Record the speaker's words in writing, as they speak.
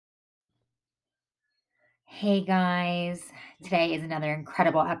Hey guys, today is another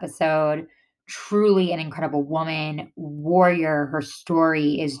incredible episode. Truly an incredible woman, warrior. Her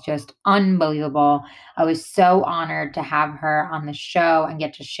story is just unbelievable. I was so honored to have her on the show and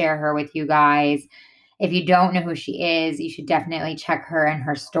get to share her with you guys. If you don't know who she is, you should definitely check her and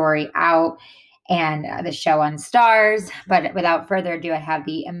her story out and the show on Stars. But without further ado, I have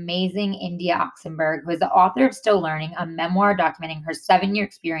the amazing India Oxenberg, who is the author of Still Learning, a memoir documenting her 7-year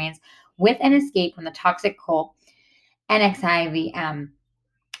experience with an escape from the toxic cult NXIVM.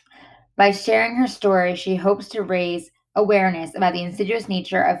 By sharing her story, she hopes to raise awareness about the insidious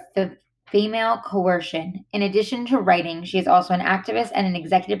nature of female coercion. In addition to writing, she is also an activist and an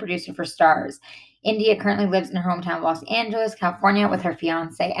executive producer for Stars. India currently lives in her hometown of Los Angeles, California, with her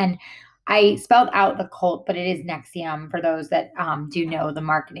fiance. And I spelled out the cult, but it is Nexium for those that do know the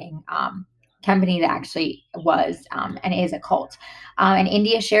marketing company that actually was and is a cult. And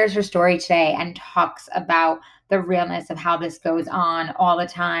India shares her story today and talks about the realness of how this goes on all the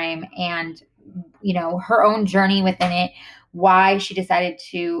time and her own journey within it, why she decided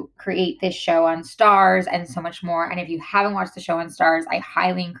to create this show on Stars and so much more. And if you haven't watched the show on Stars, I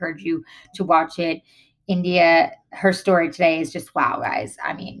highly encourage you to watch it. India, her story today is just wow, guys.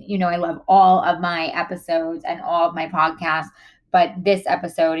 I mean, I love all of my episodes and all of my podcasts, but this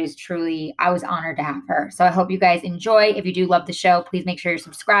episode is truly, I was honored to have her. So I hope you guys enjoy. If you do love the show, please make sure you're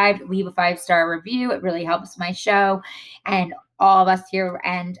subscribed, leave a 5-star review. It really helps my show and all of us here.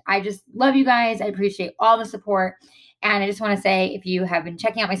 And I just love you guys. I appreciate all the support. And I just want to say, if you have been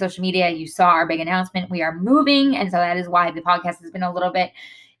checking out my social media, you saw our big announcement. We are moving. And so that is why the podcast has been a little bit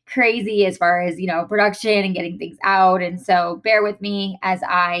crazy as far as, production and getting things out. And so bear with me as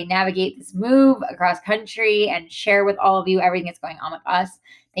I navigate this move across country and share with all of you everything that's going on with us.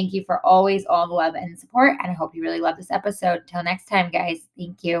 Thank you for always all the love and support. And I hope you really love this episode. Till next time, guys.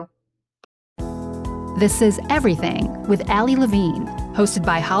 Thank you. This is Everything with Ali Levine, hosted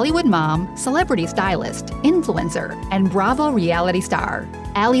by Hollywood mom, celebrity stylist, influencer, and Bravo reality star,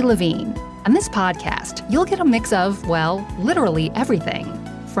 Ali Levine. On this podcast, you'll get a mix of, well, literally everything.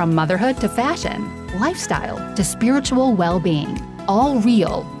 From motherhood to fashion, lifestyle to spiritual well-being, all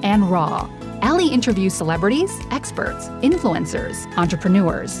real and raw. Ali interviews celebrities, experts, influencers,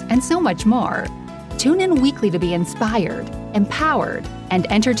 entrepreneurs, and so much more. Tune in weekly to be inspired, empowered, and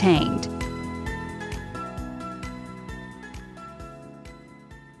entertained.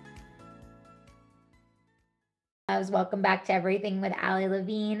 Welcome back to Everything with Ali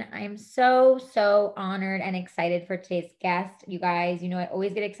Levine. I am so honored and excited for today's guest. You guys, I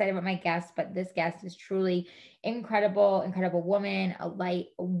always get excited about my guests, but this guest is truly incredible woman, a light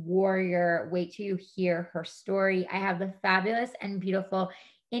warrior. Wait till you hear her story. I have the fabulous and beautiful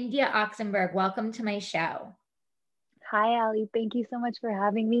India Oxenberg. Welcome to my show. Hi, Ali. Thank you so much for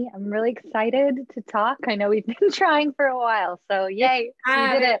having me. I'm really excited to talk. I know we've been trying for a while, so yay, we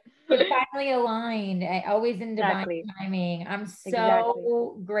did it. It's finally aligned. Always in divine timing. I'm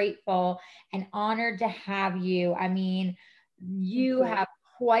so grateful and honored to have you. I mean, you have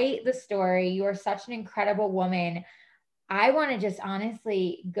quite the story. You are such an incredible woman. I want to just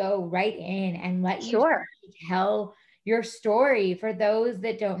honestly go right in and let you tell your story for those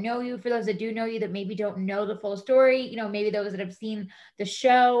that don't know you, for those that do know you, that maybe don't know the full story, maybe those that have seen the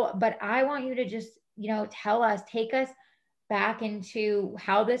show. But I want you to just, tell us, take us back into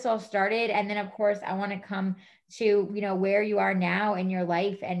how this all started. And then of course, I want to come to, where you are now in your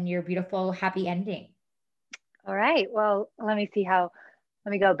life and your beautiful, happy ending. All right. Well, let me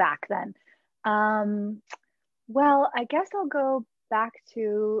go back then. Well, I guess I'll go back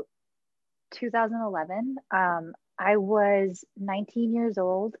to 2011. I was 19 years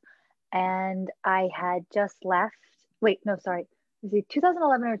old and I had just left. Wait, no, sorry. Was it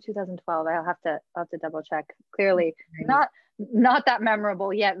 2011 or 2012? I'll have to double check. Clearly not that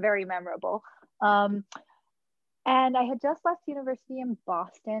memorable yet, very memorable. And I had just left university in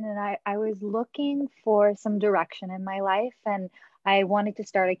Boston and I was looking for some direction in my life. And I wanted to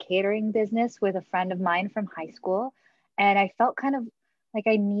start a catering business with a friend of mine from high school. And I felt kind of like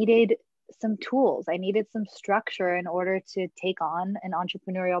I needed some tools. I needed some structure in order to take on an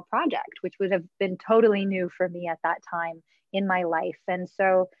entrepreneurial project, which would have been totally new for me at that time in my life. And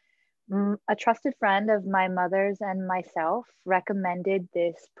so a trusted friend of my mother's and myself recommended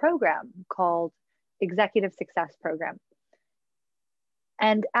this program called Executive Success Program.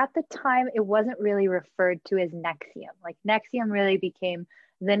 And at the time, it wasn't really referred to as Nexium. Like Nexium really became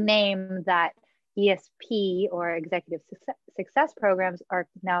the name that ESP or Executive Success Programs are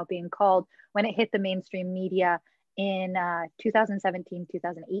now being called when it hit the mainstream media in 2017,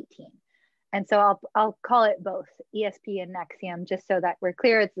 2018. And so I'll call it both ESP and Nexium, just so that we're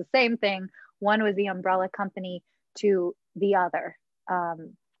clear it's the same thing, one was the umbrella company to the other.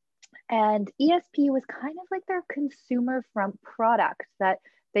 And ESP was kind of like their consumer front product that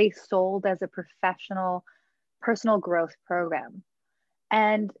they sold as a professional personal growth program.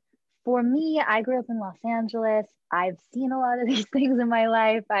 And for me, I grew up in Los Angeles. I've seen a lot of these things in my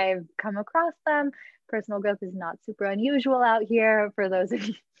life. I've come across them. Personal growth is not super unusual out here. For those of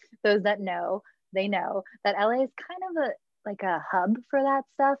you, those that know, they know that LA is kind of a hub for that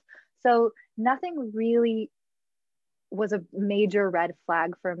stuff. So nothing really was a major red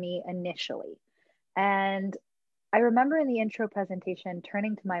flag for me initially. And I remember in the intro presentation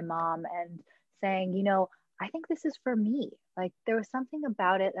turning to my mom and saying, I think this is for me. Like there was something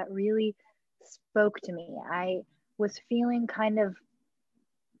about it that really spoke to me. I was feeling kind of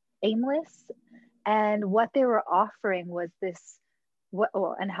aimless, and what they were offering was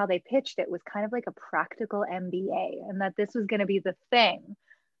and how they pitched it was kind of like a practical MBA, and that this was going to be the thing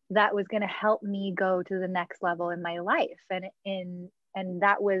that was going to help me go to the next level in my life. And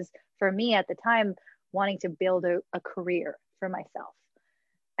that was for me at the time, wanting to build a career for myself.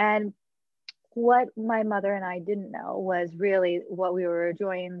 And what my mother and I didn't know was really what we were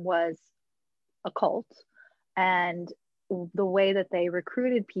doing was a cult. And the way that they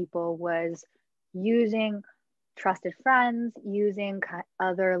recruited people was using trusted friends, using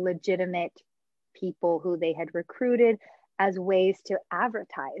other legitimate people who they had recruited as ways to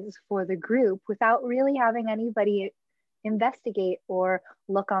advertise for the group without really having anybody investigate or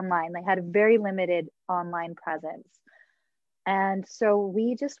look online. They had a very limited online presence. And so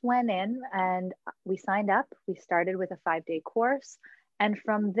we just went in and we signed up. We started with a 5-day course. And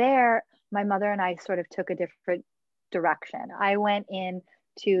from there, my mother and I sort of took a different direction. I went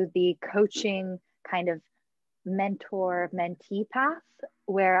into the coaching kind of mentor-mentee path,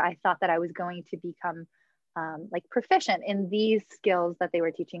 where I thought that I was going to become like proficient in these skills that they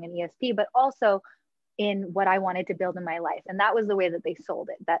were teaching in ESP, but also in what I wanted to build in my life. And that was the way that they sold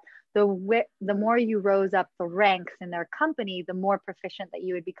it, that the more you rose up the ranks in their company, the more proficient that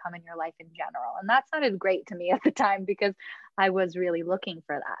you would become in your life in general. And that sounded great to me at the time because I was really looking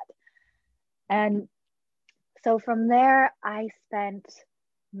for that. And so from there, I spent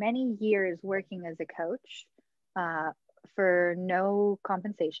many years working as a coach for no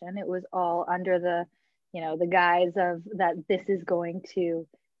compensation. It was all under the guise of that this is going to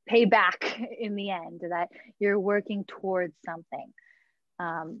pay back in the end, that you're working towards something,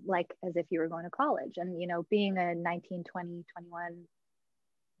 like as if you were going to college. And, being a 19, 20, 21,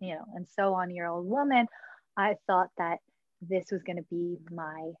 and so on year old woman, I thought that this was going to be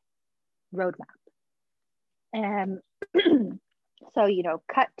my roadmap. And so,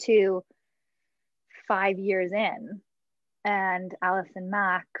 cut to 5 years in, and Allison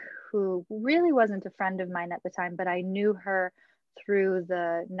Mack, who really wasn't a friend of mine at the time, but I knew her through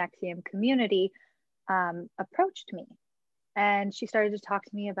the NXIVM community, approached me. And she started to talk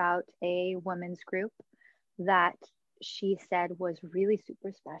to me about a women's group that she said was really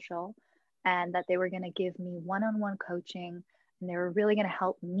super special, and that they were going to give me one-on-one coaching, and they were really going to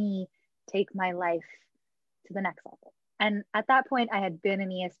help me take my life to the next level. And at that point, I had been in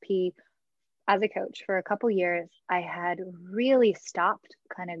ESP as a coach for a couple years. I had really stopped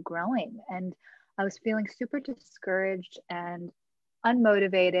kind of growing, and I was feeling super discouraged and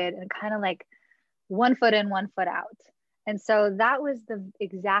unmotivated and kind of like one foot in, one foot out. And so that was the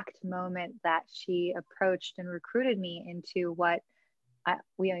exact moment that she approached and recruited me into what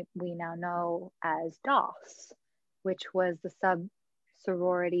we now know as DOS, which was the sub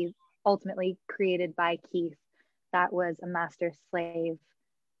sorority ultimately created by Keith. That was a master slave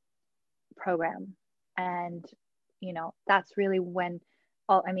program. And, that's really when,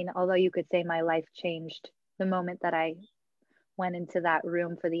 although you could say my life changed the moment that I went into that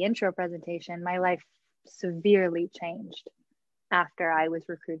room for the intro presentation, my life severely changed after I was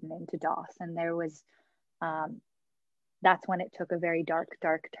recruited into DOS. And there was, that's when it took a very dark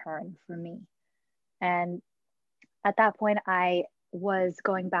turn for me. And at that point, I was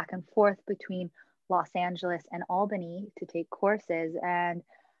going back and forth between Los Angeles and Albany to take courses. And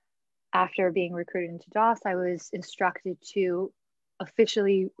after being recruited into DOS, I was instructed to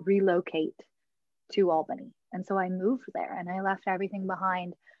officially relocate to Albany. And so I moved there and I left everything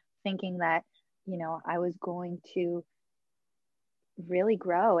behind, thinking that, I was going to really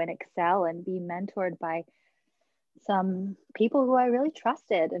grow and excel and be mentored by some people who I really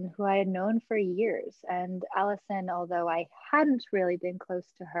trusted and who I had known for years. And Allison, although I hadn't really been close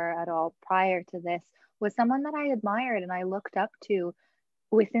to her at all prior to this, was someone that I admired and I looked up to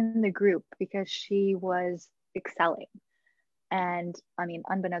within the group because she was excelling. And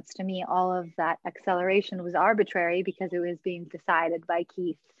unbeknownst to me, all of that acceleration was arbitrary because it was being decided by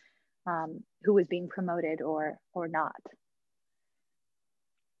Keith who was being promoted or not.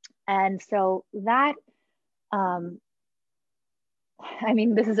 And so that, I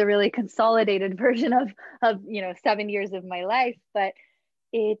mean, this is a really consolidated version of 7 years of my life, but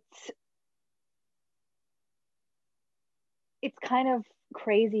it's kind of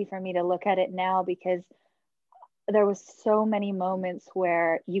crazy for me to look at it now, because there was so many moments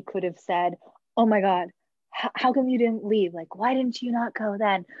where you could have said, oh my God, how come you didn't leave? Like, why didn't you not go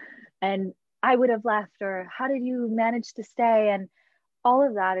then? And I would have left, or how did you manage to stay? And all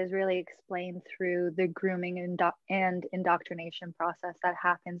of that is really explained through the grooming and indoctrination process that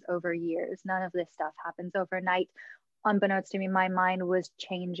happens over years. None of this stuff happens overnight. Unbeknownst to me, my mind was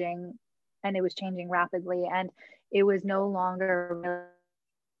changing, and it was changing rapidly. And it was no longer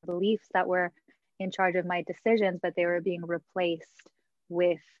beliefs that were in charge of my decisions, but they were being replaced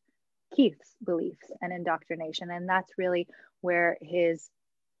with Keith's beliefs and indoctrination. And that's really where his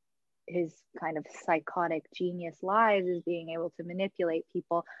kind of psychotic genius lies, is being able to manipulate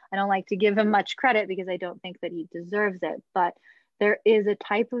people. I don't like to give him much credit because I don't think that he deserves it, but there is a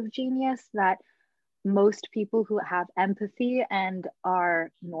type of genius that most people who have empathy and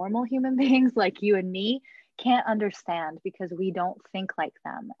are normal human beings like you and me can't understand, because we don't think like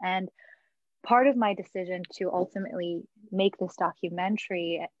them. And part of my decision to ultimately make this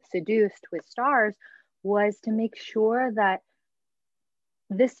documentary, Seduced with Stars, was to make sure that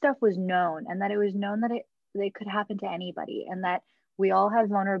this stuff was known, and that it was known that it could happen to anybody, and that we all have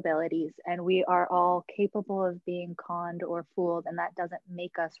vulnerabilities, and we are all capable of being conned or fooled, and that doesn't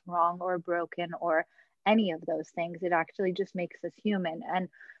make us wrong or broken or any of those things. It actually just makes us human. And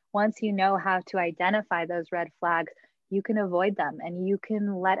once you know how to identify those red flags, you can avoid them, and you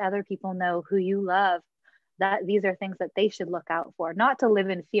can let other people know who you love that these are things that they should look out for. Not to live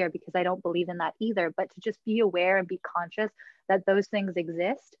in fear, because I don't believe in that either, but to just be aware and be conscious that those things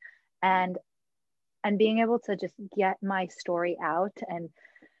exist, and being able to just get my story out and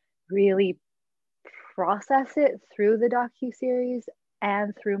really process it through the docuseries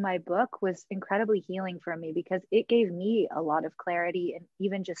and through my book was incredibly healing for me, because it gave me a lot of clarity, and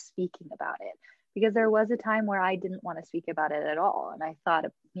even just speaking about it, because there was a time where I didn't want to speak about it at all. And I thought,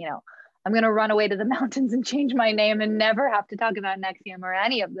 I'm going to run away to the mountains and change my name and never have to talk about NXIVM or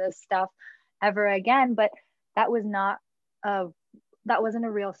any of this stuff ever again. But that wasn't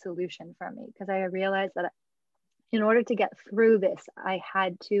a real solution for me, because I realized that in order to get through this, I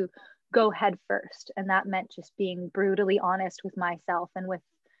had to go head first. And that meant just being brutally honest with myself and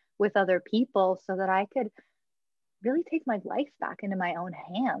with other people, so that I could really take my life back into my own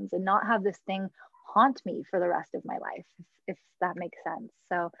hands and not have this thing haunt me for the rest of my life, if that makes sense.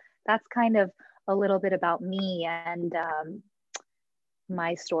 So that's kind of a little bit about me and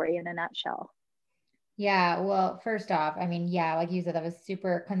my story in a nutshell. Yeah, well, first off, I mean, yeah, like you said, that was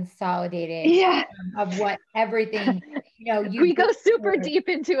super consolidated. Yeah. Of what everything, we go super deep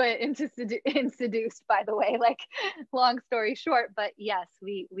into it, in Seduced, by the way, like, long story short, but yes,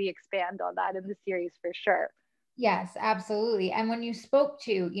 we expand on that in the series for sure. Yes, absolutely. And when you spoke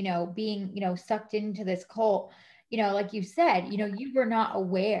to, being, sucked into this cult, like you said, you were not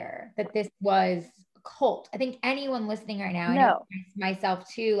aware that this was a cult. I think anyone listening right now, I know myself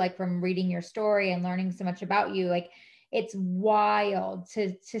too, like from reading your story and learning so much about you, like it's wild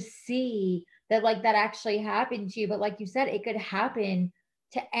to see that, like, that actually happened to you. But like you said, it could happen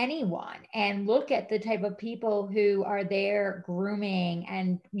to anyone. And look at the type of people who are there grooming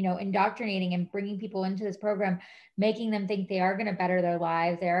and, indoctrinating and bringing people into this program, making them think they are going to better their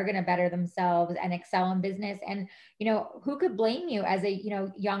lives, they are going to better themselves and excel in business. And, who could blame you as a,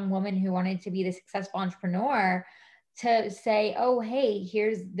 young woman who wanted to be the successful entrepreneur to say, oh, hey,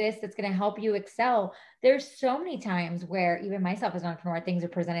 here's this that's going to help you excel. There's so many times where even myself as an entrepreneur, things are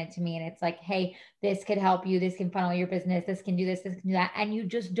presented to me and it's like, hey, this could help you. This can funnel your business. This can do this, this can do that. And you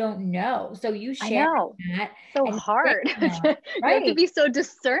just don't know. So you share that. So hard. Right. You have to be so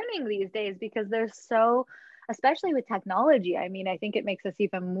discerning these days, because there's so, especially with technology. I mean, I think it makes us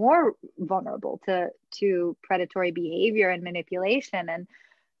even more vulnerable to predatory behavior and manipulation.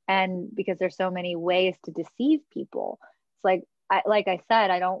 And because there's so many ways to deceive people. It's like I said,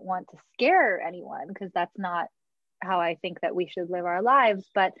 I don't want to scare anyone, because that's not how I think that we should live our lives,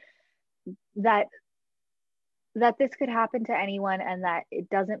 but that this could happen to anyone, and that it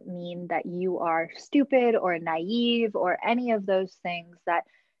doesn't mean that you are stupid or naive or any of those things. That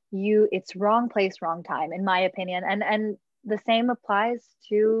it's wrong place, wrong time, in my opinion. And the same applies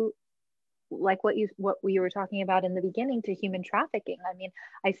to, like, what we were talking about in the beginning, to human trafficking. I mean,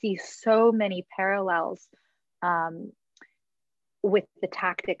 I see so many parallels with the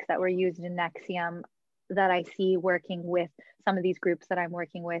tactics that were used in NXIVM that I see working with some of these groups that I'm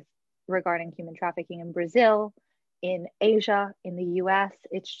working with regarding human trafficking in Brazil, in Asia, in the US.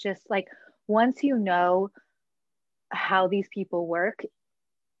 It's just like once you know how these people work,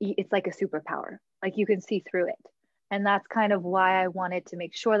 it's like a superpower. Like you can see through it. And that's kind of why I wanted to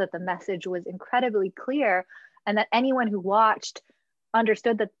make sure that the message was incredibly clear and that anyone who watched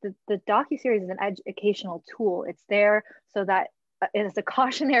understood that the docuseries is an educational tool. It's there so that it's a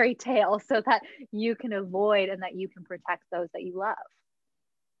cautionary tale so that you can avoid and that you can protect those that you love.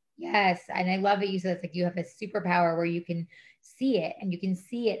 Yes. And I love that you said it's like you have a superpower where you can see it and you can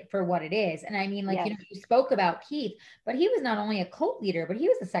see it for what it is. And I mean, like, Yes. you know, you spoke about Keith, but he was not only a cult leader, but he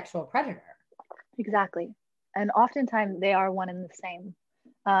was a sexual predator. Exactly. And oftentimes they are one and the same.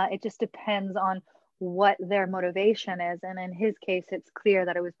 It just depends on what their motivation is. And in his case, it's clear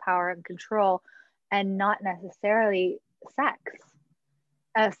that it was power and control and not necessarily sex.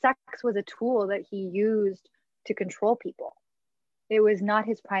 Sex was a tool that he used to control people. It was not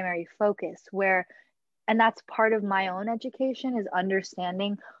his primary focus, and that's part of my own education is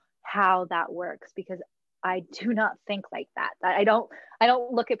understanding how that works, because I do not think like that. I don't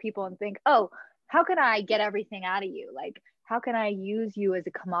look at people and think, oh, how can I get everything out of you? Like, how can I use you as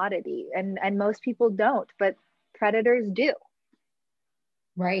a commodity? And most people don't, but predators do.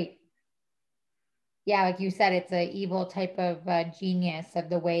 Right. Yeah, like you said, it's an evil type of genius of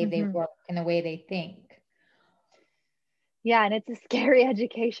the way they work and the way they think. Yeah, and it's a scary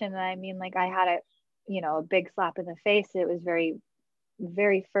education. I mean, like I had a big slap in the face. It was very,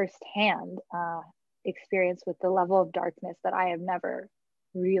 very firsthand experience with the level of darkness that I have never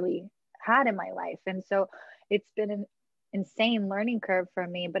really had in my life. And so it's been an insane learning curve for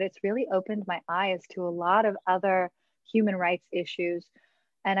me, but it's really opened my eyes to a lot of other human rights issues.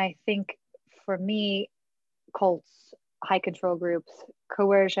 And I think for me, cults, high control groups,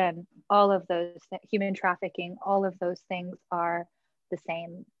 coercion, all of those, human trafficking, all of those things are the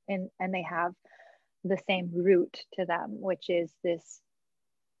same, and they have the same root to them, which is this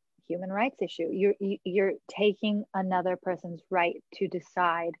human rights issue. You're taking another person's right to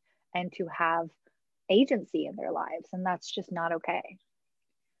decide and to have agency in their lives, and that's just not okay.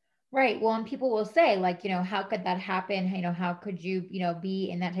 Right. Well, and people will say, like, you know, how could that happen? You know, how could you, you know, be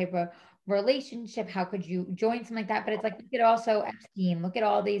in that type of relationship? How could you join something like that? But it's like, look at also Epstein, look at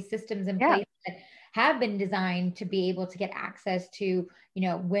all these systems in Yeah. place that have been designed to be able to get access to, you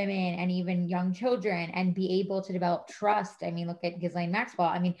know, women and even young children and be able to develop trust. I mean, look at Ghislaine Maxwell.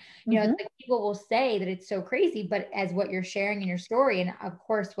 I mean, you know, it's like people will say that it's so crazy, but as what you're sharing in your story, and of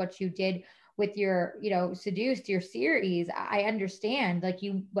course, what you did with your, you know, Seduced, your series, I understand, like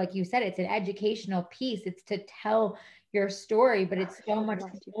you said, it's an educational piece. It's to tell your story, but it's so much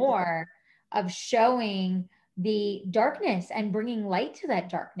more of showing the darkness and bringing light to that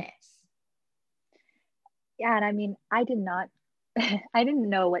darkness. Yeah. And I mean, I did not, I didn't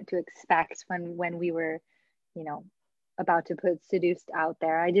know what to expect when we were, you know, about to put Seduced out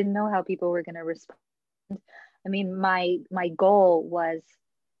there. I didn't know how people were going to respond. I mean, my goal was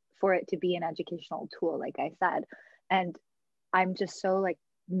for it to be an educational tool, like I said. And I'm just so like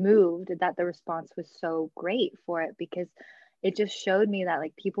moved that the response was so great for it, because it just showed me that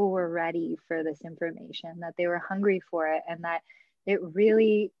like people were ready for this information, that they were hungry for it, and that it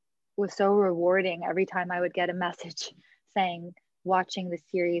really was so rewarding every time I would get a message saying watching the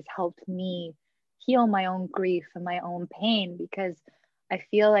series helped me heal my own grief and my own pain, because I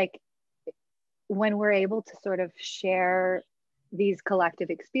feel like when we're able to sort of share these collective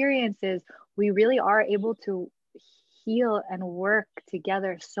experiences, we really are able to heal and work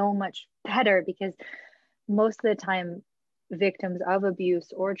together so much better, because most of the time victims of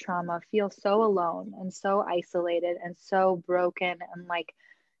abuse or trauma feel so alone and so isolated and so broken and like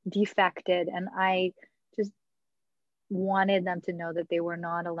defected. And I just wanted them to know that they were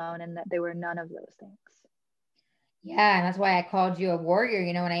not alone and that they were none of those things. Yeah, and that's why I called you a warrior,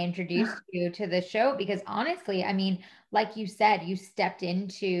 you know, when I introduced you to the show, because honestly, I mean, like you said, you stepped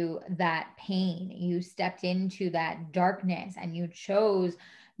into that pain, you stepped into that darkness, and you chose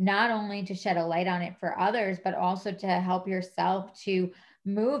not only to shed a light on it for others, but also to help yourself to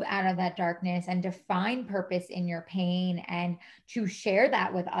move out of that darkness and to find purpose in your pain and to share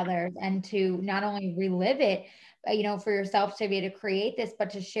that with others and to not only relive it, you know, for yourself to be able to create this, but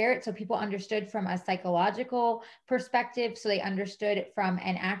to share it so people understood from a psychological perspective, so they understood it from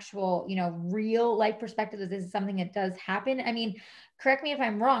an actual, you know, real life perspective, that this is something that does happen. I mean, correct me if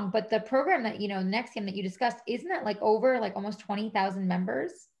I'm wrong, but the program that, you know, NXIVM that you discussed, isn't that like over like almost 20,000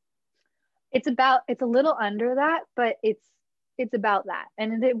 members? It's a little under that, but it's about that.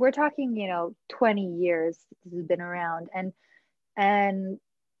 And we're talking, you know, 20 years this has been around, and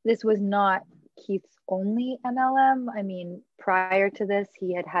this was not Keith's only MLM. I mean, prior to this,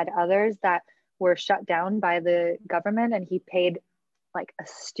 he had others that were shut down by the government, and he paid like a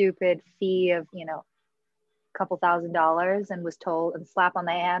stupid fee of, a couple $1,000 and was told, and slap on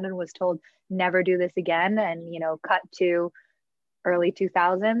the hand, and was told never do this again. And, cut to early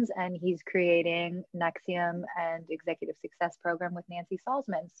 2000s, and he's creating NXIVM and Executive Success Program with Nancy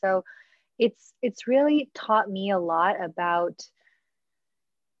Salzman. So it's really taught me a lot about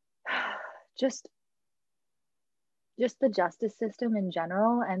just the justice system in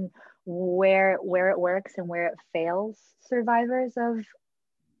general, and where it works and where it fails survivors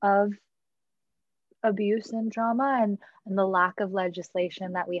of abuse and trauma, and the lack of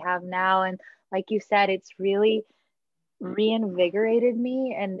legislation that we have now. And like you said, it's really reinvigorated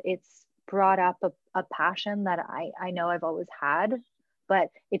me, and it's brought up a passion that I know I've always had, but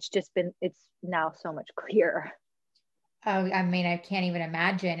it's now so much clearer. Oh, I mean, I can't even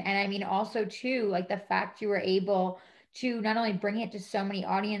imagine. And I mean, also too, like the fact you were able to not only bring it to so many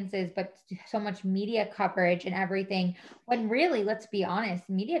audiences, but so much media coverage and everything, when really, let's be honest,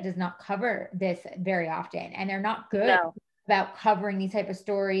 media does not cover this very often, and they're not good No. about covering these type of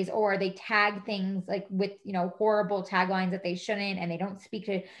stories, or they tag things like with, horrible taglines that they shouldn't, and they don't speak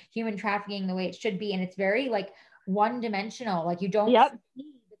to human trafficking the way it should be. And it's very like one dimensional. Like you don't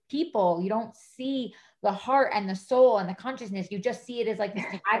see the people, you don't see the heart and the soul and the consciousness. You just see it as like this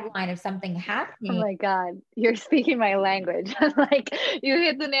tagline of something happening. Oh my God, you're speaking my language. Like you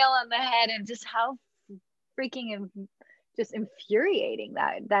hit the nail on the head, and just how freaking just infuriating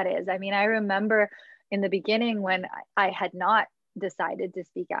that is. I mean, I remember in the beginning when I had not decided to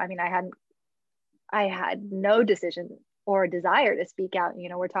speak out. I mean, I had no decision or desire to speak out.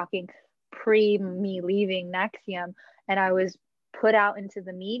 We're talking pre me leaving NXIVM, and I was put out into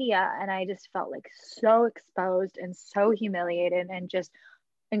the media, and I just felt like so exposed and so humiliated and just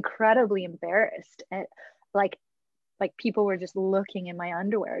incredibly embarrassed. And like people were just looking in my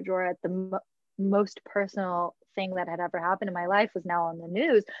underwear drawer at the most personal thing that had ever happened in my life was now on the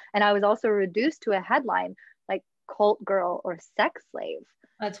news. And I was also reduced to a headline like cult girl or sex slave.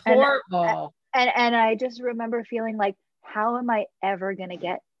 That's horrible. And I just remember feeling like, how am I ever going to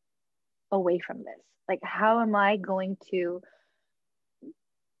get away from this? Like, how am I going to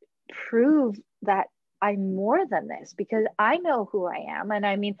prove that I'm more than this? Because I know who I am. And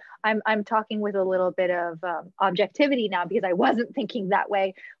I mean, I'm talking with a little bit of objectivity now, because I wasn't thinking that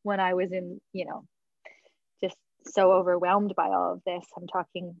way when I was in, just so overwhelmed by all of this. I'm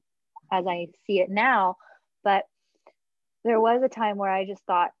talking as I see it now. But there was a time where I just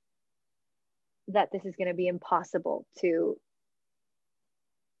thought that this is going to be impossible to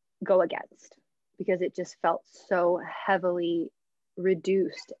go against, because it just felt so heavily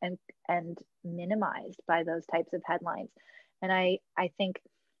reduced and minimized by those types of headlines. And I think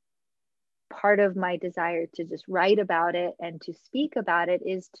part of my desire to just write about it and to speak about it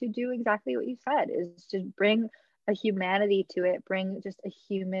is to do exactly what you said, is to bring a humanity to it, bring just a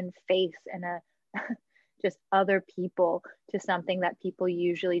human face and a just other people to something that people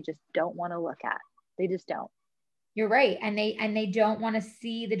usually just don't want to look at. They just don't. You're right. And they don't want to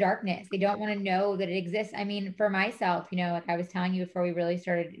see the darkness. They don't want to know that it exists. I mean, for myself, like I was telling you before we really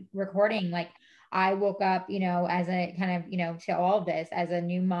started recording, like I woke up, as a kind of, to all of this as a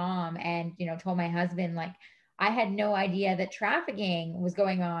new mom, and, told my husband, like, I had no idea that trafficking was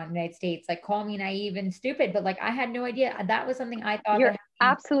going on in the United States. Like, call me naive and stupid, but like, I had no idea. That was something I thought. You're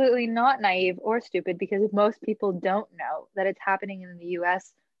absolutely not naive or stupid, because most people don't know that it's happening in the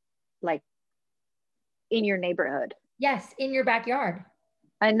US, like in your neighborhood. Yes, in your backyard.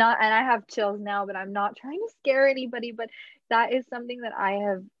 And I have chills now, but I'm not trying to scare anybody, but that is something that I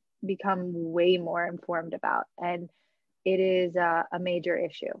have become way more informed about. And it is a major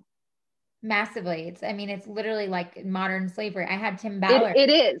issue. Massively. It's literally like modern slavery. I had Tim Ballard. It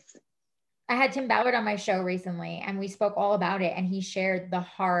is. I had Tim Ballard on my show recently, and we spoke all about it. And he shared the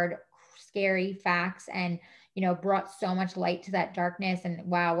hard, scary facts, and, brought so much light to that darkness. And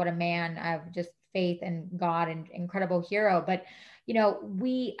wow, what a man of just faith and God, and incredible hero. But,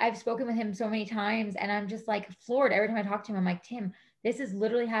 I've spoken with him so many times, and I'm just like floored. Every time I talk to him, I'm like, Tim, this is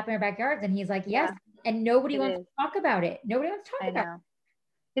literally happening in our backyards. And he's like, yes. Yeah, and nobody wants to talk about it. Nobody wants to talk about it.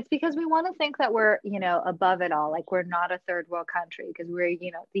 It's because we want to think that we're, above it all. Like we're not a third world country, because we're,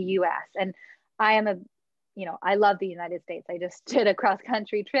 the US. And I am I love the United States. I just did a cross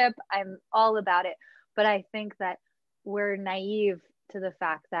country trip. I'm all about it. But I think that we're naive to the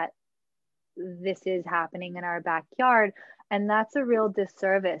fact that this is happening in our backyard. And that's a real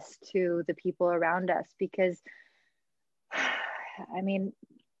disservice to the people around us, because I mean,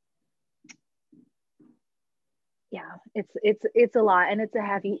 Yeah, it's a lot, and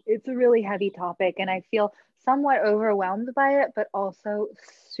it's a really heavy topic, and I feel somewhat overwhelmed by it, but also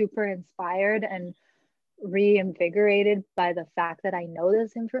super inspired and reinvigorated by the fact that I know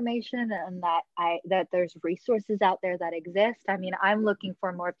this information and that there's resources out there that exist. I mean, I'm looking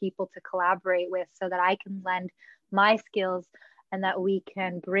for more people to collaborate with so that I can lend my skills and that we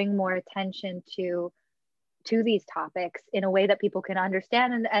can bring more attention to these topics in a way that people can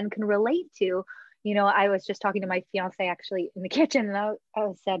understand and can relate to. You know, I was just talking to my fiance actually in the kitchen, and I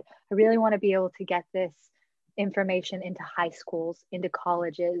said, I really want to be able to get this information into high schools, into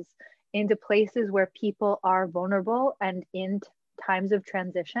colleges, into places where people are vulnerable and in times of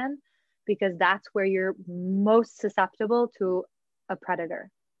transition, because that's where you're most susceptible to a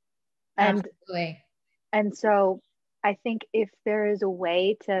predator. Absolutely. And so I think if there is a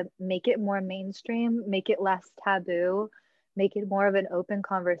way to make it more mainstream, make it less taboo, make it more of an open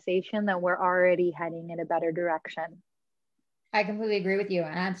conversation, then we're already heading in a better direction. I completely agree with you.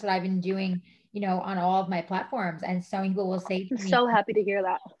 And that's what I've been doing, on all of my platforms. And so many people will say I'm to me, so happy to hear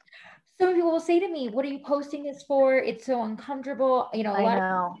that. so many people will say to me, what are you posting this for? It's so uncomfortable. I know.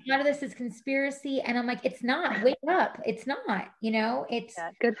 A lot of this is conspiracy. And I'm like, it's not. Wake up. It's not, Yeah,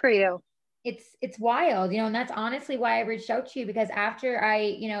 good for you. it's wild, and that's honestly why I reached out to you, because after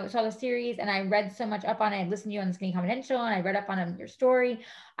I, saw the series and I read so much up on it, I listened to you on Skinny Confidential and I read up on your story.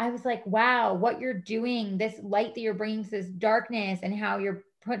 I was like, wow, what you're doing, this light that you're bringing to this darkness, and how you're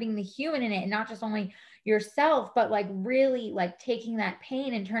putting the human in it, and not just only yourself, but like really like taking that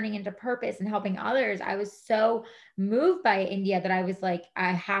pain and turning into purpose and helping others. I was so moved by India that I was like,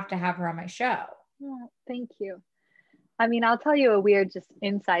 I have to have her on my show. Oh, thank you. I mean, I'll tell you a weird, just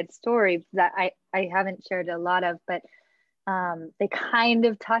inside story that I haven't shared a lot of, but they kind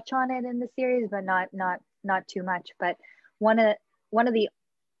of touch on it in the series, but not too much. But one of one of the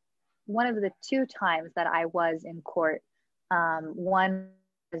one of the two times that I was in court, one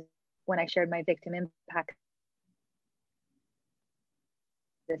was when I shared my victim impact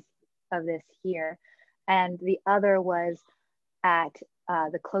this of this here, and the other was at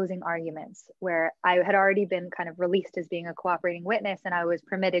the closing arguments, where I had already been kind of released as being a cooperating witness, and I was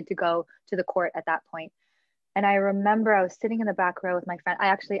permitted to go to the court at that point. And I remember I was sitting in the back row with my friend.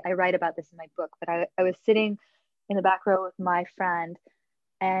 I write about this in my book, but I was sitting in the back row with my friend,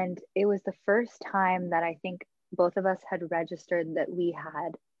 and it was the first time that I think both of us had registered that we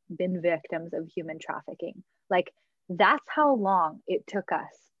had been victims of human trafficking. Like, that's how long it took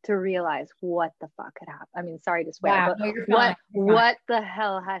us to realize what the fuck had happened. I mean, sorry to swear, Wow, but no, you're fine. what the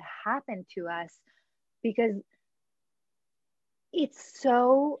hell had happened to us? Because it's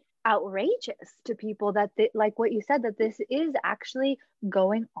so outrageous to people that like what you said, that this is actually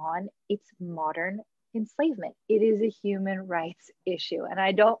going on. It's modern enslavement. It is a human rights issue, and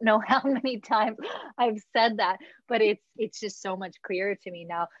I don't know how many times I've said that, but it's just so much clearer to me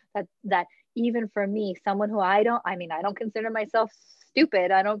now that even for me, someone who I don't consider myself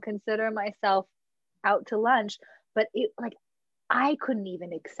stupid, I don't consider myself out to lunch, but I couldn't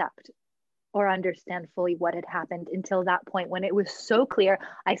even accept or understand fully what had happened until that point, when it was so clear.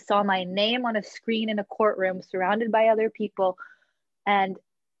 I saw my name on a screen in a courtroom surrounded by other people, and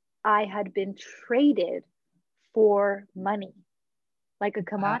I had been traded for money, like a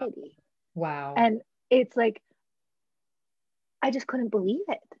commodity. Wow. And it's like, I just couldn't believe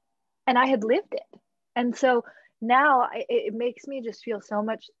it. And I had lived it. And so now it makes me just feel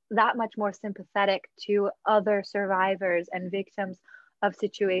that much more sympathetic to other survivors and victims of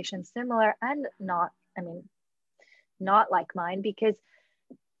situations similar and not like mine, because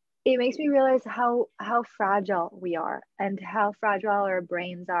it makes me realize how fragile we are and how fragile our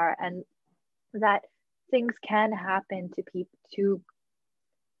brains are, and that things can happen to people, to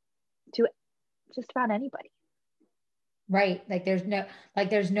just about anybody. Right.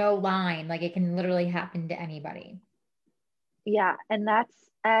 There's no line. Like, it can literally happen to anybody. Yeah, and that's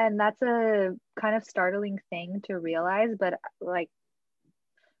a kind of startling thing to realize, but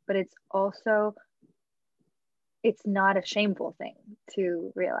it's also, it's not a shameful thing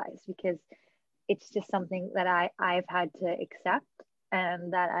to realize, because it's just something that I've had to accept,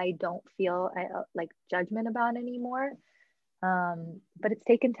 and that I don't feel like judgment about anymore. But it's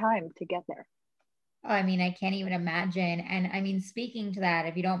taken time to get there. I mean, I can't even imagine. And I mean, speaking to that,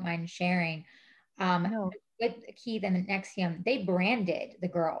 if you don't mind sharing, No. with Keith and NXIVM, they branded the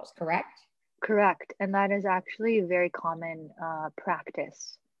girls, correct? Correct. And that is actually a very common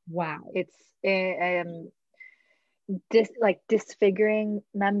practice. Wow. It's disfiguring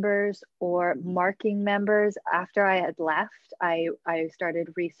members or marking members. After I had left, I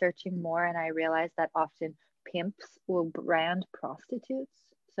started researching more, and I realized that often pimps will brand prostitutes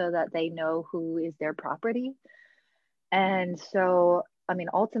so that they know who is their property. And so, I mean,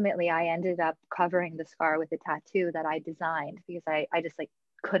 ultimately, I ended up covering the scar with a tattoo that I designed because I just like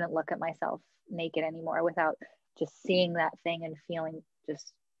couldn't look at myself naked anymore without just seeing that thing and feeling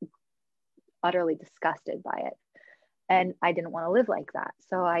just utterly disgusted by it. And I didn't want to live like that.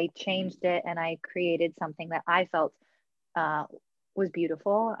 So I changed it and I created something that I felt uh, was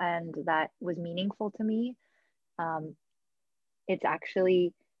beautiful and that was meaningful to me. Um, it's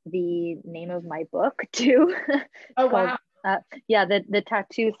actually the name of my book too. Oh, It's called wow. yeah, the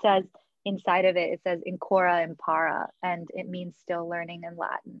tattoo says inside of it, it says Incora Impara, and it means still learning in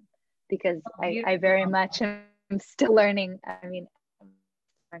Latin because Oh, I beautiful. very much am still learning. I mean,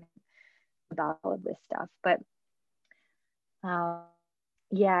 learning about all of this stuff, but um,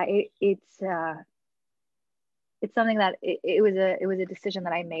 yeah, it's something that it was a decision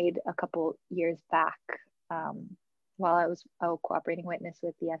that I made a couple years back, um, while I was a cooperating witness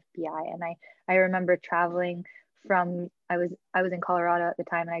with the FBI, and I remember traveling from I was in Colorado at the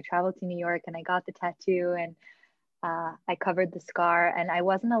time, and I traveled to New York, and I got the tattoo, and I covered the scar, and I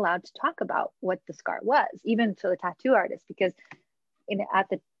wasn't allowed to talk about what the scar was, even to the tattoo artist, because in at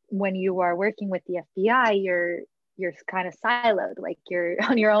the when you are working with the FBI, you're kind of siloed, like you're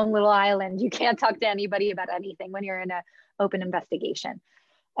on your own little island. You can't talk to anybody about anything when you're in an open investigation.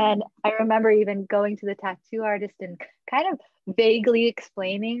 And I remember even going to the tattoo artist and kind of vaguely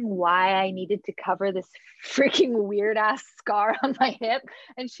explaining why I needed to cover this freaking weird ass scar on my hip.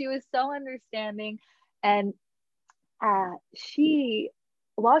 And she was so understanding. And she,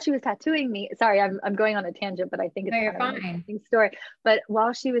 while she was tattooing me, sorry, I'm going on a tangent, but I think No, it's you're kind of an fine. interesting story. But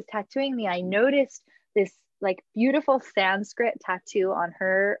while she was tattooing me, I noticed this like beautiful Sanskrit tattoo on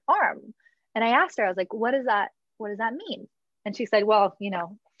her arm. And I asked her, I was like, what does that mean? And she said, well, you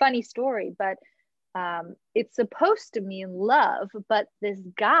know, funny story, but it's supposed to mean love, but this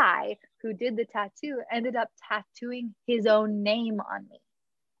guy who did the tattoo ended up tattooing his own name on me.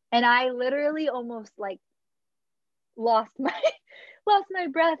 And I literally almost like lost my lost my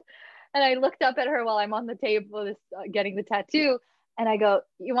breath, and I looked up at her while I'm on the table this getting the tattoo, and I go,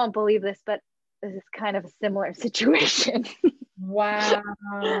 you won't believe this, but this is kind of a similar situation. Wow.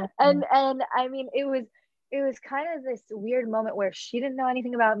 And I mean, it was kind of this weird moment where she didn't know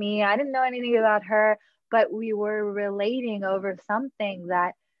anything about me, I didn't know anything about her, but we were relating over something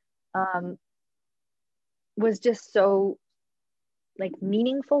that um was just so like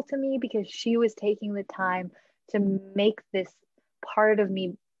meaningful to me because she was taking the time to make this part of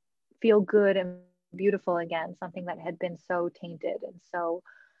me feel good and beautiful again, something that had been so tainted and so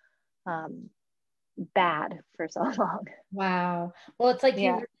um, bad for so long. Wow. Well, it's like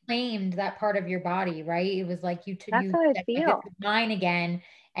Yeah, you reclaimed that part of your body, right? It was like that's you how I said, like, this feel. is mine again.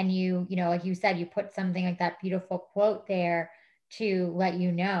 And you know, like you said, you put something like that beautiful quote there to let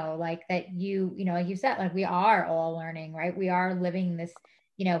you know, like that you know, like you said, like we are all learning, right? We are living this,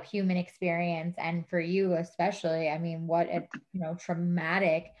 you know, human experience. And for you especially, I mean, what a, you know,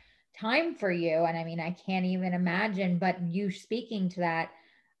 traumatic time for you. And I mean, I can't even imagine, but you speaking to that,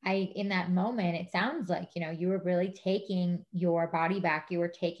 in that moment, it sounds like, you know, you were really taking your body back. You were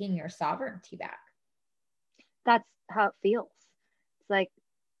taking your sovereignty back. That's how it feels. It's like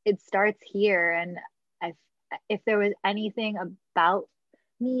it starts here, and I, if there was anything about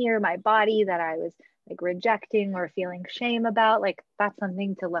me or my body that I was like rejecting or feeling shame about, like that's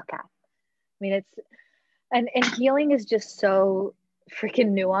something to look at. I mean, it's and healing is just so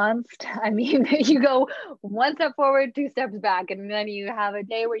freaking nuanced. I mean, you go one step forward, two steps back, and then you have a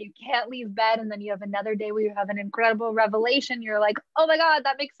day where you can't leave bed, and then you have another day where you have an incredible revelation. You're like, oh my God,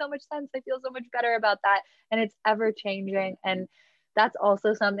 that makes so much sense. I feel so much better about that. And it's ever changing. And that's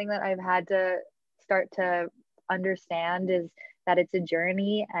also something that I've had to start to understand is that it's a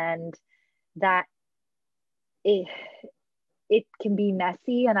journey and that it it can be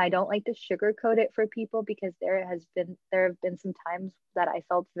messy, and I don't like to sugarcoat it for people because there have been some times that I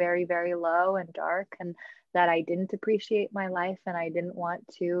felt very very low and dark and that I didn't appreciate my life and I didn't want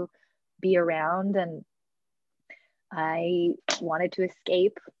to be around, and I wanted to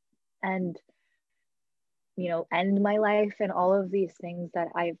escape and you know end my life, and all of these things that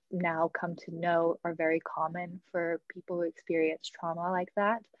I've now come to know are very common for people who experience trauma like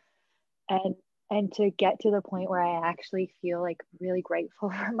that. and and to get to the point where I actually feel like really grateful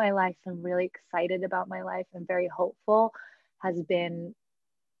for my life and really excited about my life and very hopeful has been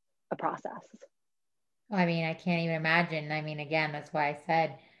a process. I mean, I can't even imagine. I mean, again, that's why I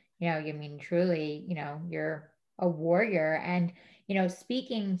said, you know, you mean truly, you know, you're a warrior. And, you know,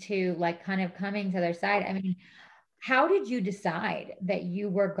 speaking to like kind of coming to their side, I mean, how did you decide that you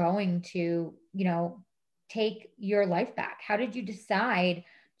were going to, you know, take your life back? How did you decide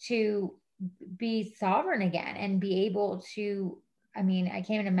to be sovereign again and be able to, I mean, I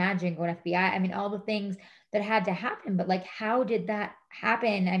can't even imagine going FBI. I mean, all the things that had to happen, but like, how did that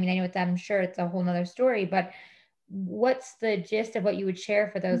happen? I mean, I know it's, I'm sure it's a whole nother story, but what's the gist of what you would share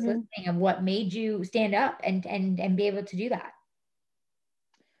for those Mhm. listening and what made you stand up and be able to do that?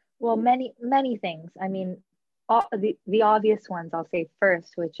 Well, many things. I mean, all the obvious ones I'll say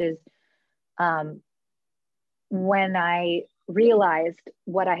first, which is um, when I realized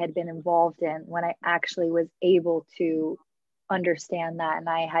what I had been involved in, when I actually was able to understand that, and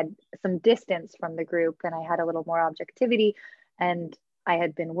I had some distance from the group, and I had a little more objectivity, and I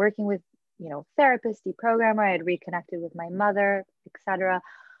had been working with, therapist, deprogrammer. I had reconnected with my mother, etc.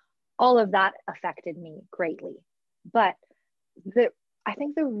 All of that affected me greatly, but the I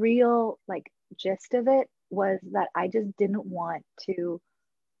think the real like gist of it was that I just didn't want to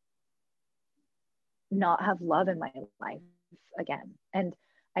not have love in my life again. And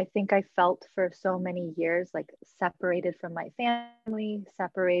I think I felt for so many years like separated from my family,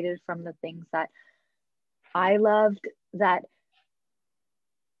 separated from the things that I loved, that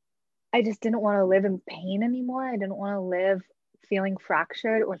I just didn't want to live in pain anymore. I didn't want to live feeling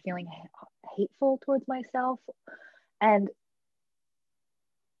fractured or feeling hateful towards myself. And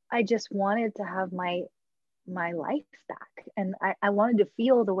I just wanted to have my life back. And I wanted to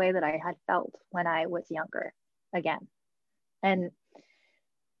feel the way that I had felt when I was younger again. And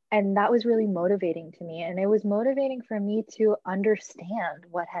that was really motivating to me. And it was motivating for me to understand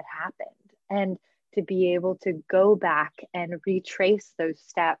what had happened and to be able to go back and retrace those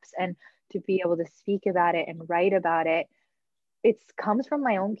steps and to be able to speak about it and write about it. It comes from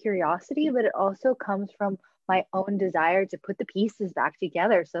my own curiosity, but it also comes from my own desire to put the pieces back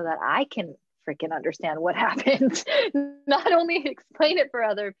together so that I can freaking understand what happened. Not only explain it for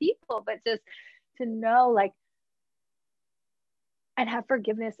other people, but just to know, like, and have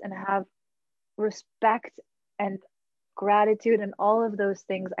forgiveness and have respect and gratitude and all of those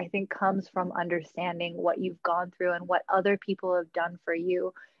things. I think comes from understanding what you've gone through and what other people have done for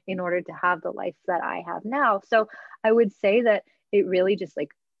you in order to have the life that I have now. So I would say that it really just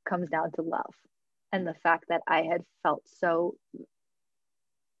like comes down to love and the fact that I had felt so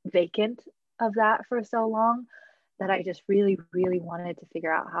vacant of that for so long that I just really, really wanted to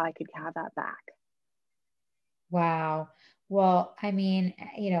figure out how I could have that back. Wow. Well, I mean,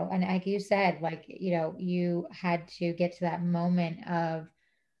 and like you said, like, you had to get to that moment of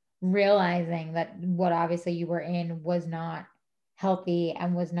realizing that what obviously you were in was not healthy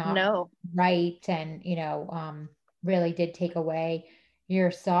and was not No. right, and really did take away your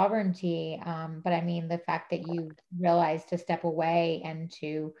sovereignty. But I mean, the fact that you realized to step away and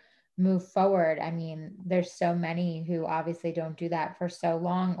to move forward, I mean, there's so many who obviously don't do that for so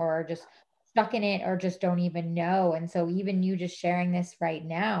long, or are just stuck in it, or just don't even know. And so even you just sharing this right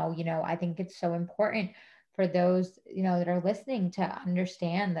now, I think it's so important for those, that are listening to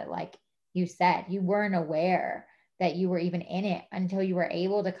understand that, like you said, you weren't aware that you were even in it until you were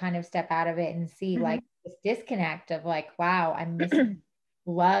able to kind of step out of it and see Mm-hmm. like this disconnect of like, wow, I'm missing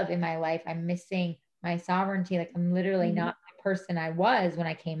love in my life. I'm missing my sovereignty. Like I'm literally Mm-hmm. not the person I was when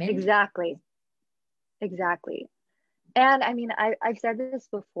I came into. Exactly. Exactly. And I mean, I've said this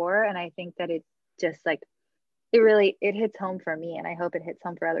before, and I think that it just like it hits home for me, and I hope it hits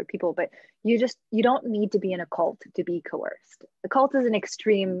home for other people. But you don't need to be in a cult to be coerced. The cult is an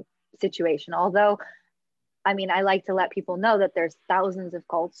extreme situation. Although, I mean, I like to let people know that there's thousands of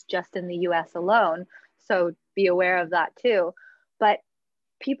cults just in the US alone. So be aware of that too. But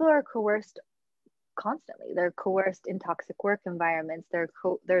people are coerced constantly. They're coerced in toxic work environments.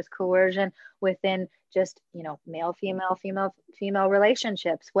 There's coercion within just, male, female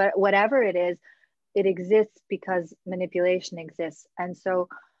relationships. Whatever it is, it exists because manipulation exists. And so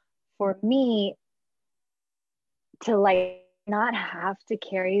for me to like not have to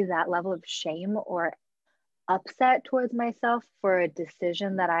carry that level of shame or upset towards myself for a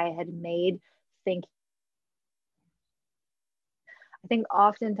decision that I had made, think I think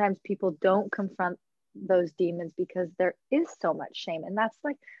oftentimes people don't confront those demons because there is so much shame. And that's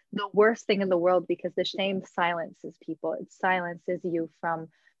like the worst thing in the world, because the shame silences people. It silences you from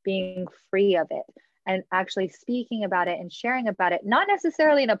being free of it and actually speaking about it and sharing about it, not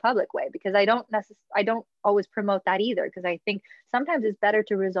necessarily in a public way, because I don't always promote that either, because I think sometimes it's better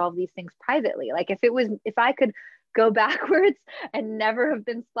to resolve these things privately. Like if I could go backwards and never have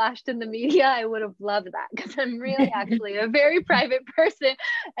been splashed in the media, I would have loved that, because I'm really actually a very private person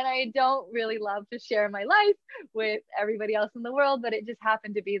and I don't really love to share my life with everybody else in the world. But it just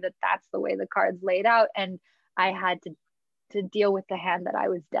happened to be that that's the way the cards laid out. And I had to deal with the hand that I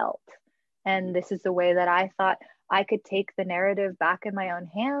was dealt. And this is the way that I thought I could take the narrative back in my own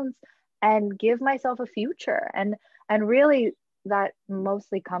hands and give myself a future. And really that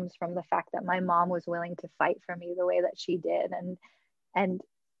mostly comes from the fact that my mom was willing to fight for me the way that she did. And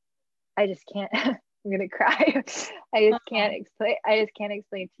I just can't I'm gonna cry. I just can't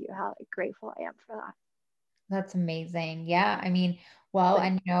explain to you how like, grateful I am for that. That's amazing. Yeah. I mean, well,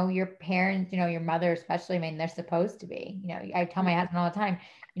 But and your parents, your mother especially, I mean, they're supposed to be. I tell my husband all the time,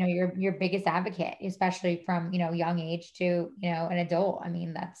 you're your biggest advocate, especially from, young age to, an adult. I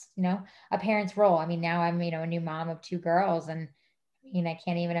mean, that's, a parent's role. I mean, now I'm, a new mom of two girls, and I mean, I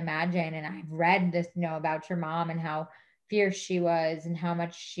can't even imagine. And I've read this, about your mom and how fierce she was and how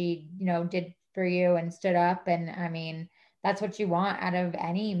much she, did for you and stood up. And I mean, that's what you want out of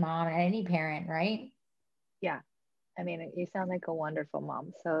any mom and any parent, right? yeah, I mean, you sound like a wonderful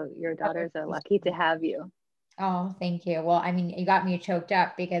mom. So your daughters are lucky to have you. Oh, thank you. Well, I mean, you got me choked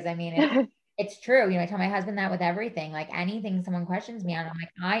up because I mean, it's true. I tell my husband that with everything, like anything someone questions me on, I'm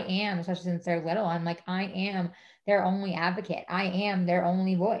like, I am, especially since they're little, I'm like, I am their only advocate. I am their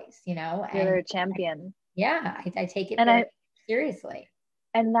only voice, You're and their champion. yeah, I take it And very I seriously.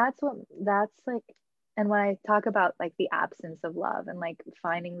 and that's like, and when I talk about like the absence of love and like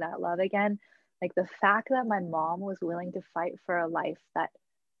finding that love again, like the fact that my mom was willing to fight for a life that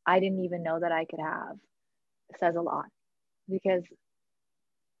I didn't even know that I could have says a lot, because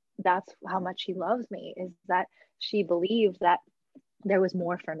that's how much she loves me, is that she believed that there was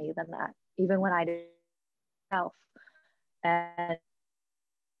more for me than that, even when I didn't self. And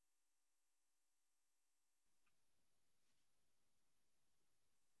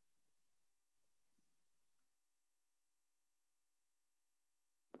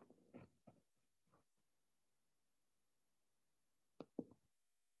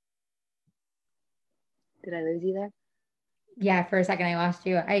did I lose you there? Yeah, for a second I lost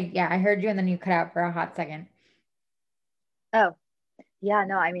you. Yeah, I heard you and then you cut out for a hot second. Oh, yeah,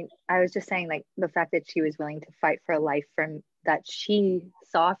 no, I mean, I was just saying like the fact that she was willing to fight for a life from that she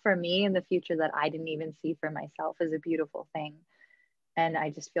saw for me in the future that I didn't even see for myself is a beautiful thing. And I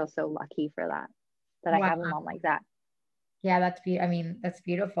just feel so lucky for that, that I Wow. have a mom like that. Yeah, I mean, that's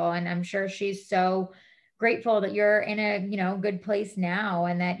beautiful. And I'm sure she's so grateful that you're in a, good place now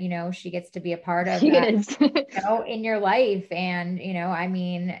and that, she gets to be a part of She is. in your life. And, I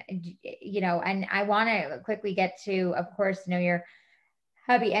mean, and I want to quickly get to, of course, your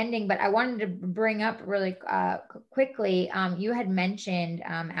happy ending, but I wanted to bring up really quickly. You had mentioned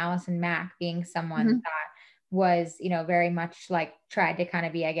Allison Mack being someone Mhm. that was, very much like tried to kind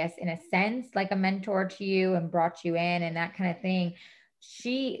of be, I guess, in a sense, like a mentor to you and brought you in and that kind of thing.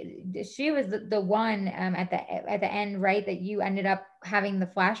 She was the one at the end, right? That you ended up having the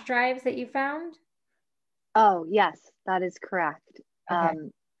flash drives that you found. Oh, yes, that is correct. Okay.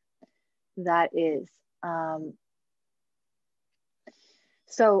 That is. Um,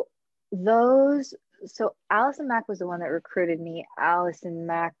 so those, so Allison Mack was the one that recruited me. Allison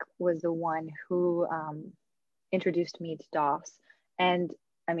Mack was the one who introduced me to DOS. And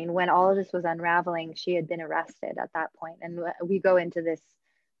I mean, when all of this was unraveling, she had been arrested at that point. And we go into this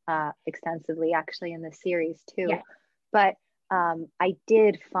extensively actually in the series too. Yeah. But I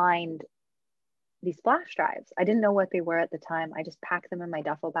did find these flash drives. I didn't know what they were at the time. I just packed them in my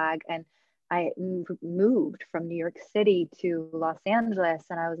duffel bag, and I moved from New York City to Los Angeles,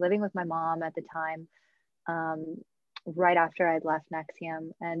 and I was living with my mom at the time, right after I'd left NXIVM.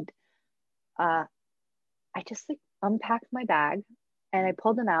 And uh, I just like unpacked my bag and I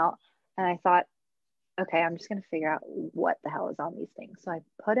pulled them out, and I thought, okay, I'm just going to figure out what the hell is on these things. So I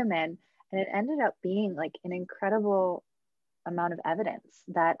put them in, and it ended up being like an incredible amount of evidence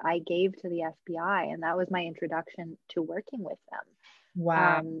that I gave to the FBI. And that was my introduction to working with them.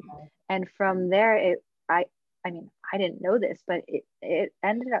 Wow. And from there, I mean, I didn't know this, but it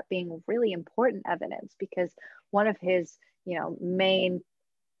ended up being really important evidence, because one of his, main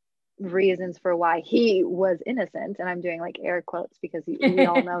reasons for why he was innocent, and I'm doing like air quotes because we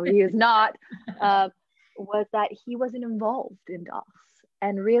all know he is not, was that he wasn't involved in DOS.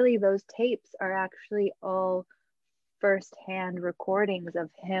 And really, those tapes are actually all firsthand recordings of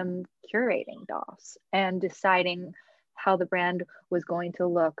him curating DOS and deciding how the brand was going to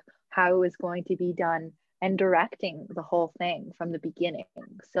look, how it was going to be done, and directing the whole thing from the beginning.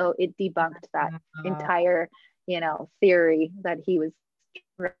 So it debunked that entire, theory that he was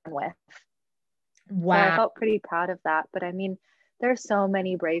run with. So I Wow. felt pretty proud of that. But I mean, there's so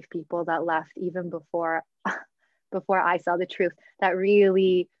many brave people that left even before before I saw the truth, that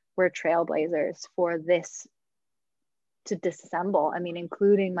really were trailblazers for this to disassemble. I mean,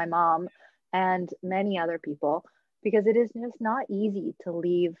 including my mom and many other people, because it is just not easy to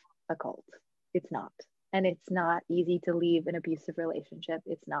leave a cult. It's not. And it's not easy to leave an abusive relationship.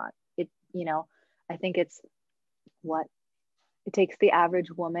 It's not. I think it's what it takes the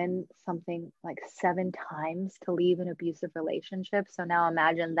average woman something like 7 times to leave an abusive relationship. So now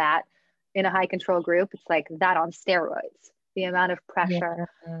imagine that in a high control group, it's like that on steroids, the amount of pressure.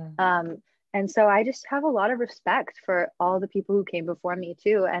 Yeah. And so I just have a lot of respect for all the people who came before me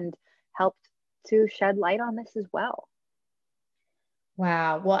too and helped to shed light on this as well.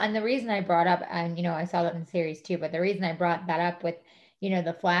 Wow. Well, and the reason I brought up, and I saw that in the series too, but the reason I brought that up with,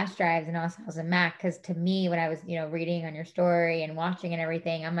 the flash drives and Oswald and Mac, because to me, when I was, reading on your story and watching and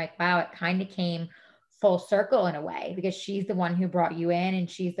everything, I'm like, wow, it kind of came full circle in a way, because she's the one who brought you in, and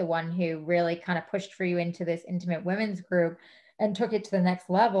she's the one who really kind of pushed for you into this intimate women's group and took it to the next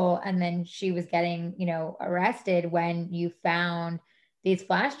level. And then she was getting, arrested when you found these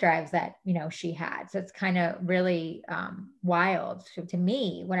flash drives that she had. So it's kind of really wild to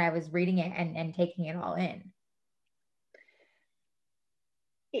me when I was reading it and taking it all in.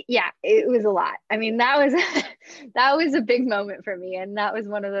 Yeah, it was a lot. I mean, that was that was a big moment for me, and that was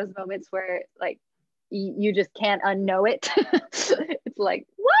one of those moments where like you just can't unknow it. It's like,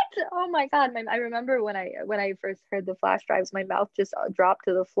 what? Oh my god. I remember when I first heard the flash drives, my mouth just dropped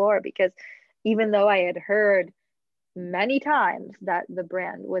to the floor, because even though I had heard many times that the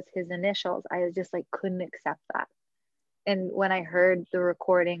brand was his initials, I just like couldn't accept that. And when I heard the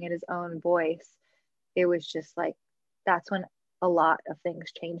recording in his own voice, it was just like, that's when a lot of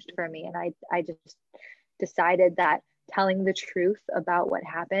things changed for me. And I just decided that telling the truth about what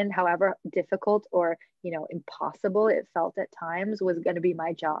happened, however difficult or impossible it felt at times, was going to be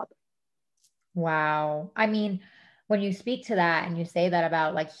my job. Wow. I mean, when you speak to that and you say that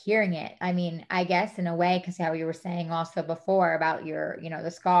about like hearing it, I mean, I guess in a way, because how you were saying also before about your, the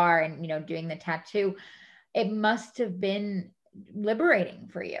scar and, doing the tattoo, it must have been liberating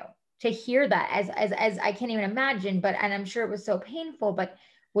for you to hear that, as I can't even imagine, and I'm sure it was so painful, but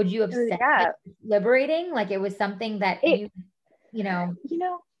would you have said Yeah. liberating? Like it was something that you know,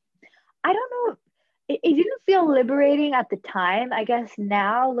 I don't know. It didn't feel liberating at the time. I guess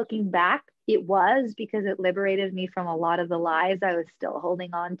now looking back, it was, because it liberated me from a lot of the lies I was still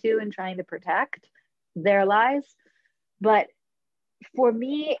holding on to and trying to protect, their lies. But for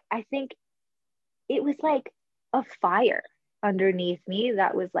me, I think it was like a fire underneath me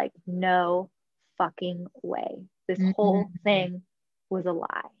that was like, no fucking way. This whole thing was a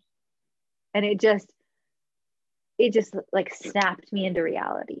lie. And it just like snapped me into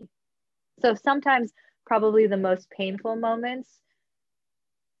reality. So sometimes probably the most painful moments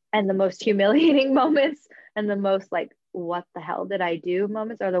and the most humiliating moments and the most like, what the hell did I do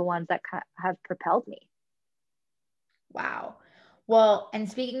moments are the ones that have propelled me. Wow. Well, and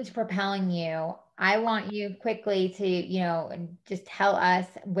speaking to propelling you, I want you quickly to, just tell us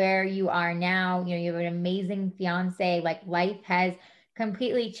where you are now. You have an amazing fiance, like life has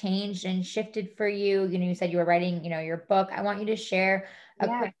completely changed and shifted for you. You said you were writing, your book. I want you to share a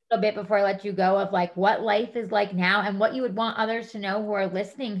quick little bit before I let you go of like what life is like now and what you would want others to know who are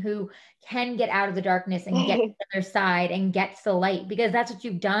listening, who can get out of the darkness and get to the other side and get to the light, because that's what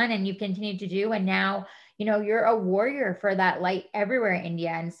you've done and you've continued to do. And now, you're a warrior for that light everywhere in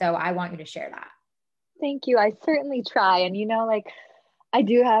India. And so I want you to share that. Thank you. I certainly try. And, like, I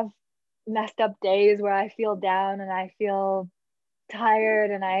do have messed up days where I feel down and I feel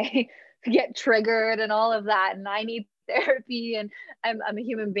tired and I get triggered and all of that. And I need therapy, and I'm a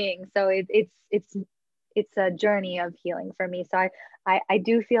human being. So it's a journey of healing for me. So I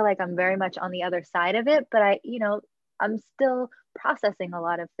do feel like I'm very much on the other side of it, but I'm still processing a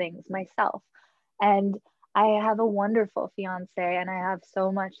lot of things myself. And I have a wonderful fiance and I have so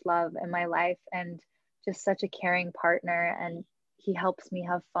much love in my life and just such a caring partner. And he helps me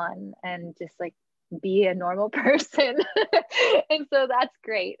have fun and just like be a normal person. And so that's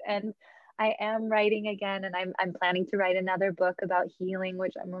great. And I am writing again, and I'm planning to write another book about healing,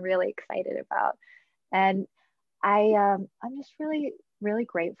 which I'm really excited about. And I'm just really, really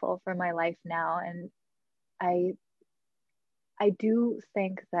grateful for my life now. And I do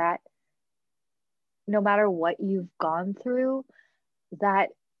think that no matter what you've gone through, that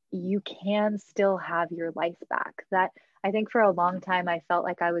you can still have your life back. That I think for a long time, I felt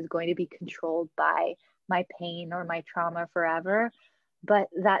like I was going to be controlled by my pain or my trauma forever. But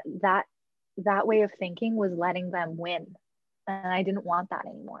that way of thinking was letting them win. And I didn't want that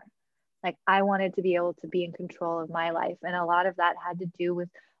anymore. Like I wanted to be able to be in control of my life. And a lot of that had to do with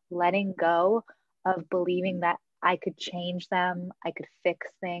letting go of believing that I could change them, I could fix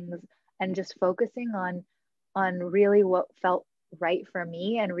things, and just focusing on really what felt right for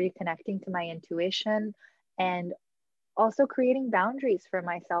me and reconnecting to my intuition and also creating boundaries for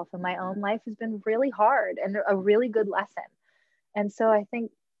myself in my own life has been really hard and a really good lesson. And so I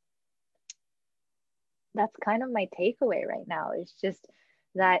think that's kind of my takeaway right now, is just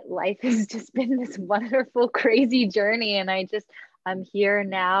that life has just been this wonderful, crazy journey. And I'm here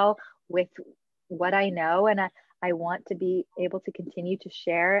now with what I know. And I want to be able to continue to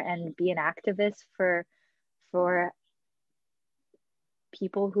share and be an activist for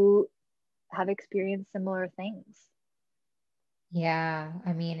people who have experienced similar things. Yeah,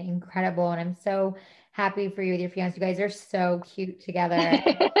 I mean, incredible. And I'm so happy for you with your fiance. You guys are so cute together.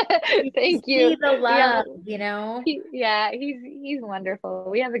 Thank you. See the love, you know? He's wonderful.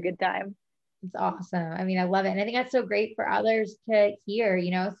 We have a good time. It's awesome. I mean, I love it. And I think that's so great for others to hear,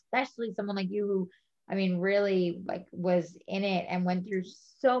 you know, especially someone like you who, I mean, really like was in it and went through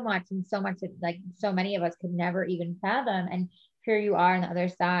so much that like so many of us could never even fathom. And here you are on the other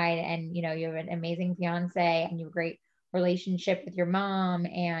side, and, you know, you have an amazing fiance and you have a great relationship with your mom,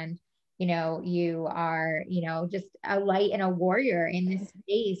 and you know, you are, you know, just a light and a warrior in this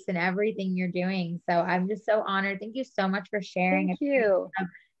space and everything you're doing. So I'm just so honored. Thank you so much for sharing. Thank you.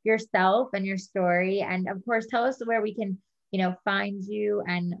 Yourself and your story. And of course, tell us where we can, you know, find you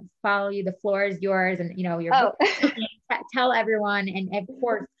and follow you. The floor is yours, and, you know, your book. Tell everyone, and of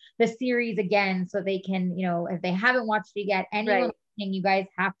course the series again, so they can, you know, if they haven't watched it yet, anyone listening, you guys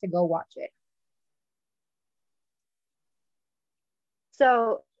have to go watch it.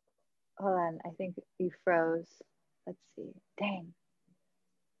 So hold on, I think you froze. Let's see. Dang.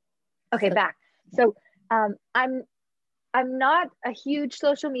 Okay, back. So I'm not a huge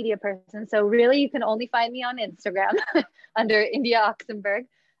social media person, so really you can only find me on Instagram under India Oxenberg.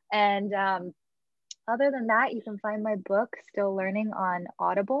 And other than that, you can find my book, Still Learning, on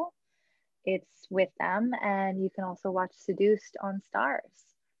Audible. It's with them, and you can also watch Seduced on Starz.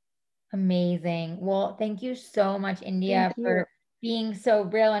 Amazing. Well, thank you so much, India, for being so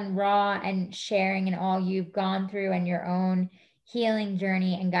real and raw and sharing and all you've gone through and your own healing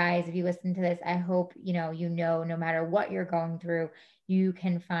journey. And guys, if you listen to this, I hope, you know, no matter what you're going through, you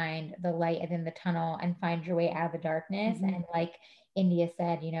can find the light within the tunnel and find your way out of the darkness. Mm-hmm. And like India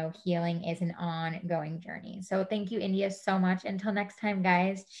said, you know, healing is an ongoing journey. So thank you, India, so much. Until next time,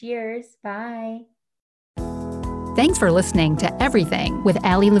 guys. Cheers. Bye. Thanks for listening to Everything with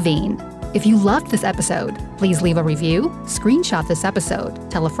Allie Levine. If you loved this episode, please leave a review, screenshot this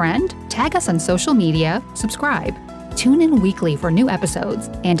episode, tell a friend, tag us on social media, subscribe. Tune in weekly for new episodes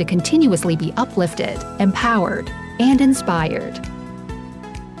and to continuously be uplifted, empowered, and inspired.